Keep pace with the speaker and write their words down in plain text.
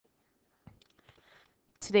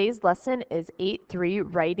today's lesson is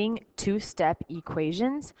 8.3, writing two-step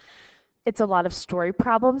equations. It's a lot of story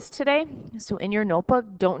problems today. So in your notebook,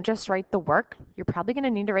 don't just write the work. You're probably going to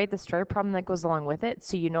need to write the story problem that goes along with it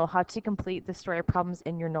so you know how to complete the story problems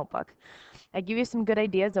in your notebook. I give you some good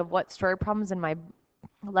ideas of what story problems in my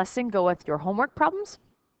lesson go with your homework problems.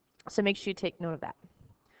 So make sure you take note of that.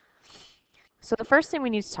 So the first thing we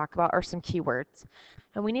need to talk about are some keywords.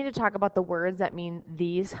 And we need to talk about the words that mean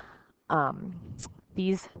these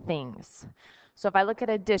things. So if I look at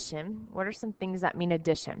addition, what are some things that mean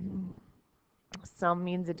addition? Some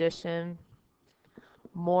means addition.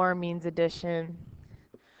 More means addition.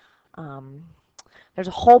 There's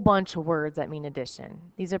a whole bunch of words that mean addition.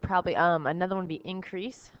 These are probably, another one would be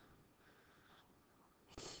increase.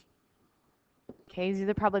 Okay, these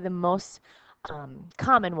are probably the most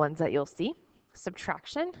common ones that you'll see.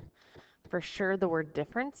 Subtraction, for sure the word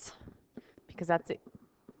difference, because that's the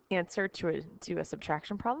answer to a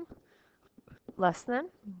subtraction problem. Less than,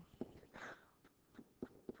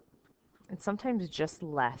 and sometimes just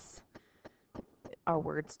less are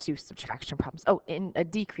words to subtraction problems. Oh, and a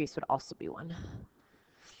decrease would also be one.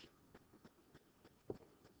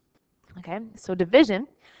 Okay, so division.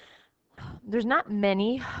 There's not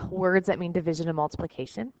many words that mean division and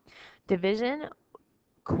multiplication. Division,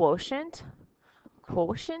 quotient.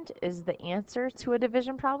 Quotient is the answer to a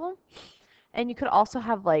division problem. And you could also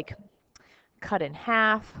have like cut in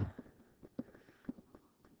half,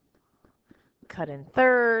 cut in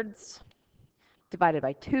thirds, divided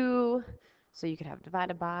by 2. So you could have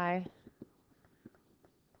divided by,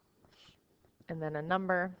 and then a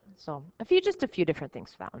number. So just a few different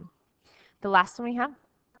things for that one. The last one we have,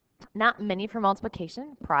 not many for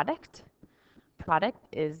multiplication, product. Product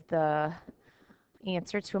is the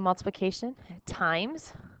answer to a multiplication.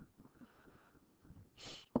 Times.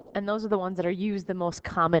 And those are the ones that are used the most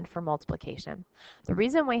common for multiplication. The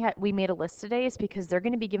reason we made a list today is because they're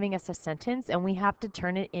going to be giving us a sentence and we have to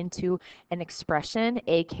turn it into an expression,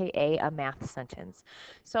 aka a math sentence.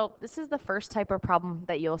 So this is the first type of problem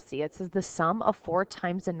that you'll see. It says the sum of 4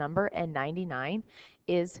 times a number and 99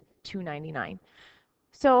 is 299.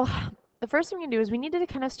 So the first thing we can do is we need to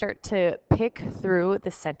kind of start to pick through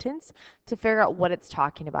the sentence to figure out what it's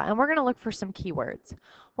talking about. And we're going to look for some keywords.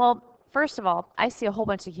 Well, first of all, I see a whole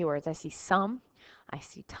bunch of keywords. I see sum, I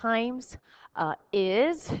see times,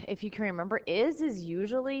 is, if you can remember, is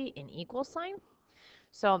usually an equal sign.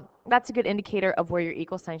 So that's a good indicator of where your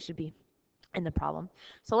equal sign should be in the problem.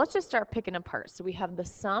 So let's just start picking apart. So we have the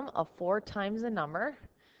sum of 4 times the number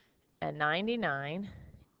and 99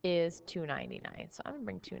 is 299. So I'm going to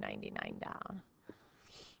bring 299 down.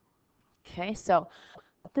 Okay, so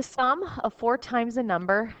the sum of 4 times the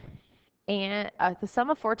number and the sum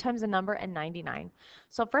of 4 times the number and 99.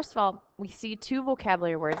 So first of all, we see 2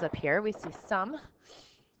 vocabulary words up here. We see sum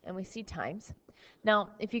and we see times. Now,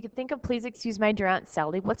 if you could think of, please excuse my dear Aunt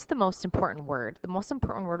Sally, what's the most important word? The most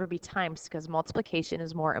important word would be times because multiplication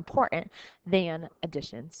is more important than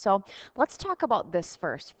addition. So let's talk about this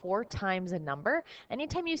first. 4 times a number.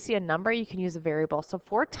 Anytime you see a number, you can use a variable. So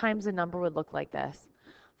 4 times a number would look like this.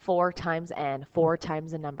 4 times n, 4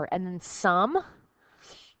 times a number. And then sum.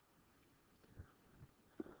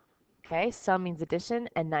 Okay, sum means addition,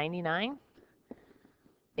 and 99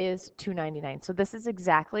 is 299. So this is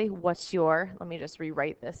exactly what's your, let me just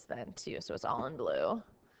rewrite this then too, so it's all in blue.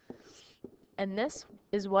 And this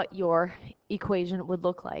is what your equation would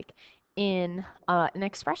look like in an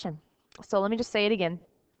expression. So let me just say it again.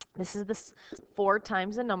 This is this 4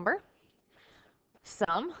 times a number,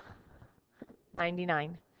 sum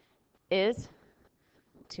 99 is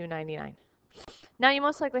 299. Now you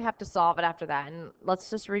most likely have to solve it after that, and let's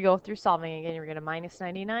just go through solving again. You're going to minus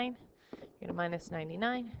 99, you're going to minus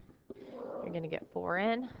 99, you're going to get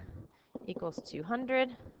 4n equals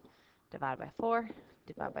 200, divide by 4,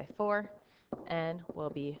 divide by 4, and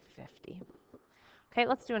will be 50. Okay,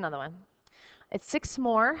 let's do another one. It's 6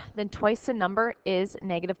 more than twice the number is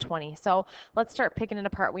negative 20. So let's start picking it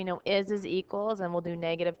apart. We know is equals, and we'll do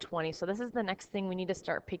negative 20. So this is the next thing we need to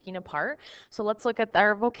start picking apart. So let's look at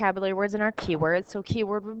our vocabulary words and our keywords. So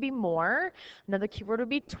keyword would be more. Another keyword would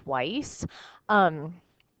be twice.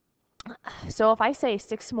 So if I say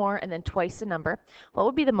 6 more and then twice the number, what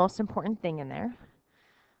would be the most important thing in there?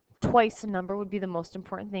 Twice the number would be the most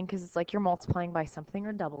important thing because it's like you're multiplying by something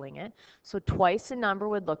or doubling it. So twice the number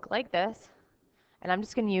would look like this. And I'm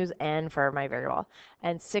just going to use n for my variable.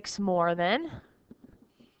 And 6 more than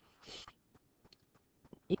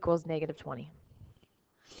equals negative 20.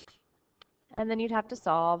 And then you'd have to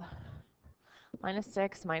solve minus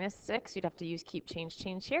 6, you'd have to use keep,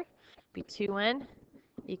 change here. Be 2n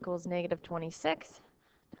equals negative 26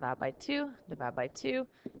 divide by 2, divide by 2,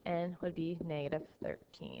 and would be negative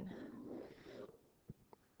 13.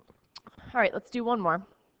 All right, let's do one more.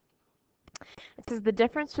 It says the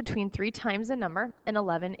difference between 3 times a number and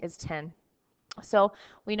 11 is 10. So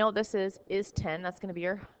we know this is 10. That's going to be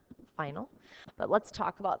your final. But let's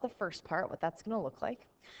talk about the first part, what that's going to look like.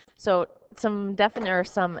 So some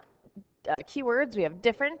keywords. We have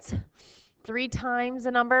difference, 3 times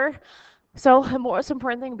a number. So the most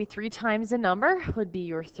important thing would be 3 times a number would be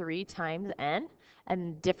your 3 times n.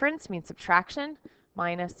 And difference means subtraction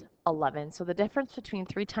minus 11. So the difference between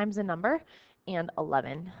 3 times a number and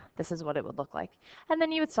 11, this is what it would look like. And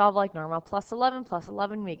then you would solve like normal. Plus 11,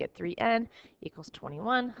 we get 3n equals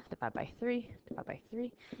 21, divide by 3,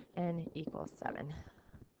 n equals 7.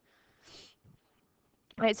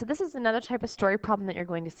 All right, so this is another type of story problem that you're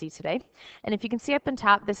going to see today. And if you can see up on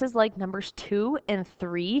top, this is like numbers 2 and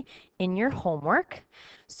 3 in your homework.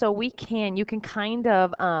 So you can kind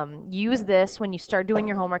of use this when you start doing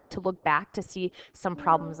your homework to look back to see some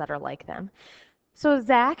problems that are like them. So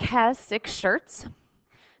Zach has 6 shirts.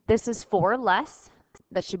 This is 4 less.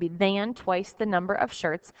 That should be than twice the number of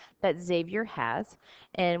shirts that Xavier has.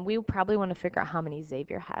 And we probably want to figure out how many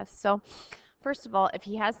Xavier has. So first of all, if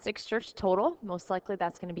he has 6 shirts total, most likely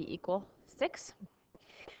that's going to be equal 6.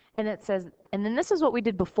 And it says, and then this is what we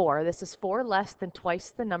did before. This is 4 less than twice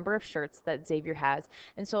the number of shirts that Xavier has.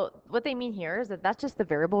 And so what they mean here is that that's just the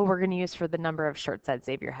variable we're going to use for the number of shirts that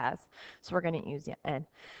Xavier has. So we're going to use n.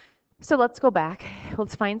 So let's go back.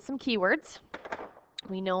 Let's find some keywords.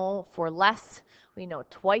 We know for less, we know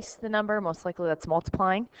twice the number. Most likely that's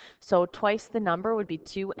multiplying. So twice the number would be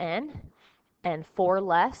 2n, and 4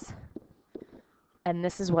 less. And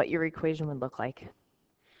this is what your equation would look like.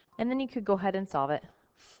 And then you could go ahead and solve it.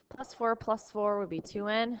 Plus 4 would be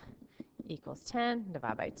 2n equals 10,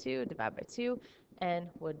 divide by 2, n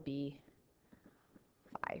would be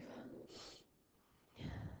 5.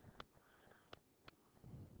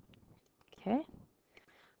 Okay.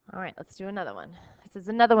 All right, let's do another one. This is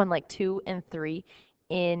another one like 2 and 3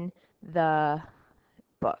 in the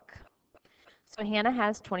book. So Hannah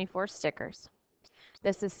has 24 stickers.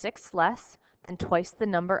 This is 6 less than twice the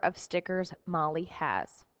number of stickers Molly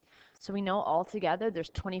has. So we know altogether there's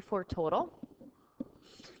 24 total.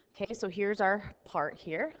 Okay, so here's our part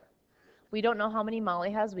here. We don't know how many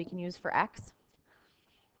Molly has. We can use for x.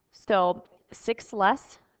 So 6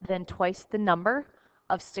 less than twice the number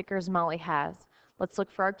of stickers Molly has. Let's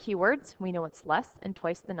look for our keywords. We know it's less and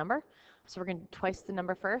twice the number. So we're going to do twice the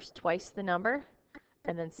number first, twice the number,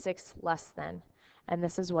 and then 6 less than. And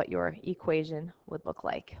this is what your equation would look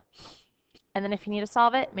like. And then if you need to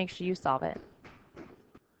solve it, make sure you solve it.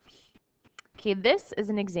 Okay, this is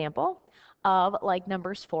an example of like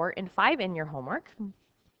numbers 4 and 5 in your homework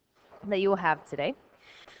that you will have today.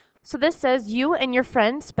 So this says you and your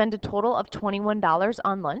friend spend a total of $21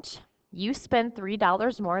 on lunch. You spend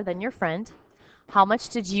 $3 more than your friend. How much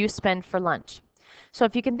did you spend for lunch? So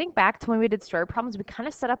if you can think back to when we did story problems, we kind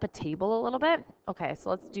of set up a table a little bit. Okay, so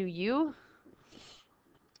let's do you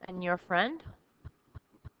and your friend.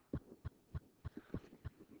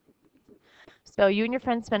 So you and your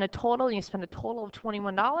friend spend a total, and you spend a total of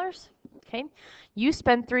 $21. Okay, you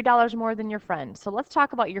spend $3 more than your friend. So let's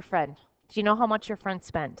talk about your friend. Do you know how much your friend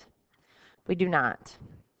spent? We do not.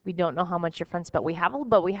 We don't know how much your friend spent.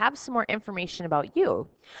 But we have some more information about you.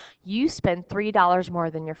 You spend $3 more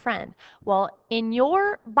than your friend. Well, in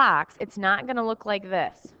your box, it's not going to look like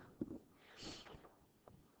this.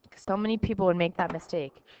 So many people would make that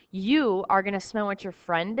mistake. You are going to spend what your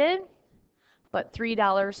friend did, but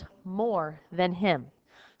 $3 more than him.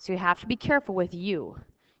 So you have to be careful with you.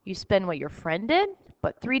 You spend what your friend did,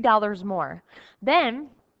 but $3 more. Then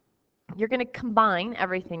you're going to combine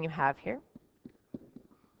everything you have here.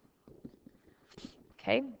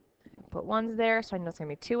 Okay, put ones there, so I know it's going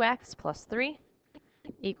to be 2x plus 3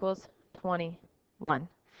 equals 21.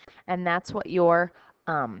 And that's what your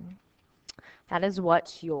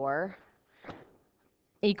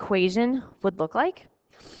equation would look like.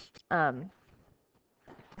 And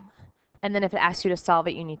then if it asks you to solve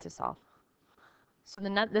it, you need to solve. So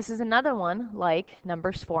this is another one like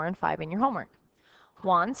numbers 4 and 5 in your homework.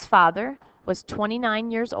 Juan's father was 29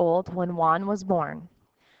 years old when Juan was born.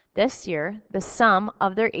 This year, the sum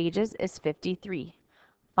of their ages is 53.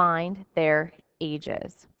 Find their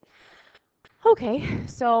ages. Okay,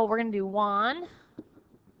 so we're going to do Juan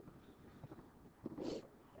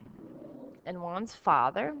and Juan's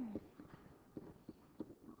father.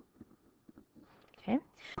 Okay,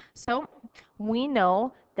 so we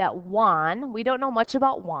know that Juan, we don't know much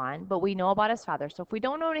about Juan, but we know about his father. So if we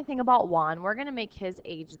don't know anything about Juan, we're going to make his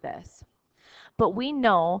age this. But we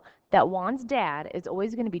know that Juan's dad is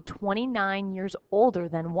always going to be 29 years older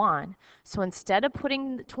than Juan. So instead of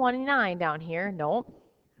putting 29 down here, nope,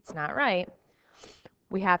 that's not right.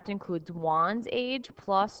 We have to include Juan's age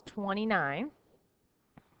plus 29.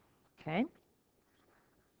 Okay.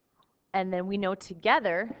 And then we know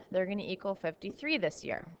together they're going to equal 53 this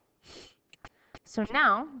year. So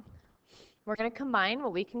now we're going to combine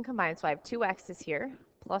what we can combine. So I have two x's here,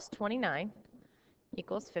 plus 29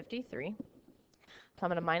 equals 53. So I'm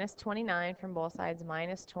going to minus 29 from both sides,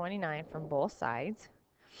 minus 29 from both sides.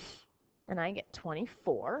 And I get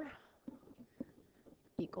 24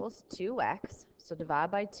 equals 2x. So divide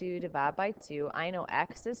by 2, divide by 2. I know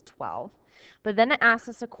x is 12. But then it asks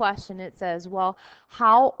us a question. It says, well,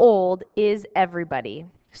 how old is everybody?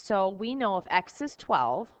 So we know if x is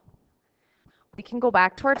 12, we can go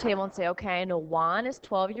back to our table and say, okay, I know Juan is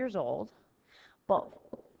 12 years old, but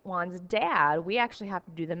Juan's dad, we actually have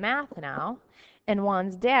to do the math now, and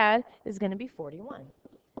Juan's dad is going to be 41.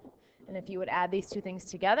 And if you would add these two things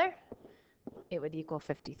together, it would equal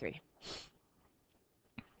 53.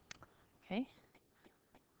 Okay.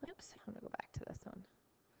 Oops, I'm going to go back to this one.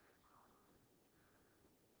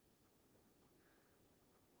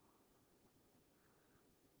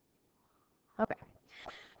 Okay.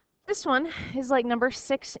 This one is like number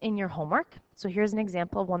 6 in your homework. So here's an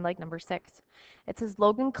example of one like number 6. It says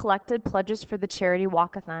Logan collected pledges for the charity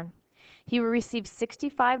walkathon. He will receive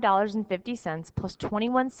 $65.50 plus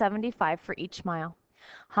 $21.75 for each mile.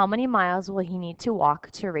 How many miles will he need to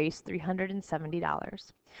walk to raise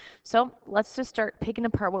 $370? So let's just start picking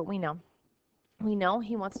apart what we know. We know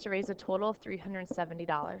he wants to raise a total of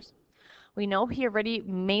 $370. We know he already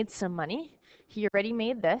made some money. He already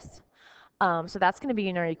made this. So that's going to be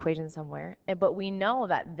in our equation somewhere. But we know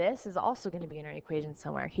that this is also going to be in our equation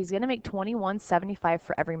somewhere. He's going to make $21.75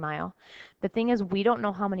 for every mile. The thing is, we don't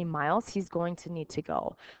know how many miles he's going to need to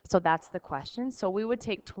go. So that's the question. So we would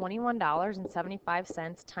take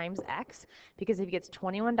 $21.75 times x, because if he gets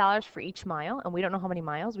 $21 for each mile, and we don't know how many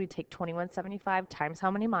miles, we'd take $21.75 times how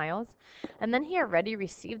many miles. And then he already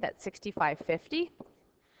received that $65.50.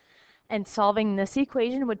 And solving this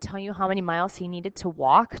equation would tell you how many miles he needed to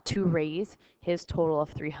walk to raise his total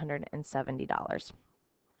of $370.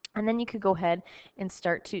 And then you could go ahead and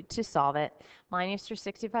start to solve it. Minus your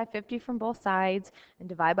 $65.50 from both sides and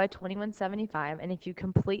divide by $21.75. And if you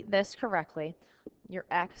complete this correctly, your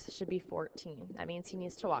x should be 14. That means he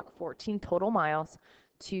needs to walk 14 total miles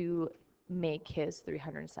to make his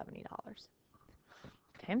 $370.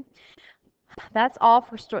 Okay. That's all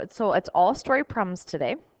for story. So it's all story problems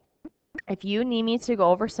today. If you need me to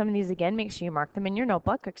go over some of these again, make sure you mark them in your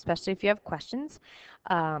notebook, especially if you have questions.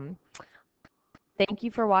 Thank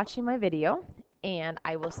you for watching my video, and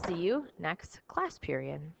I will see you next class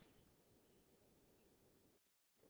period.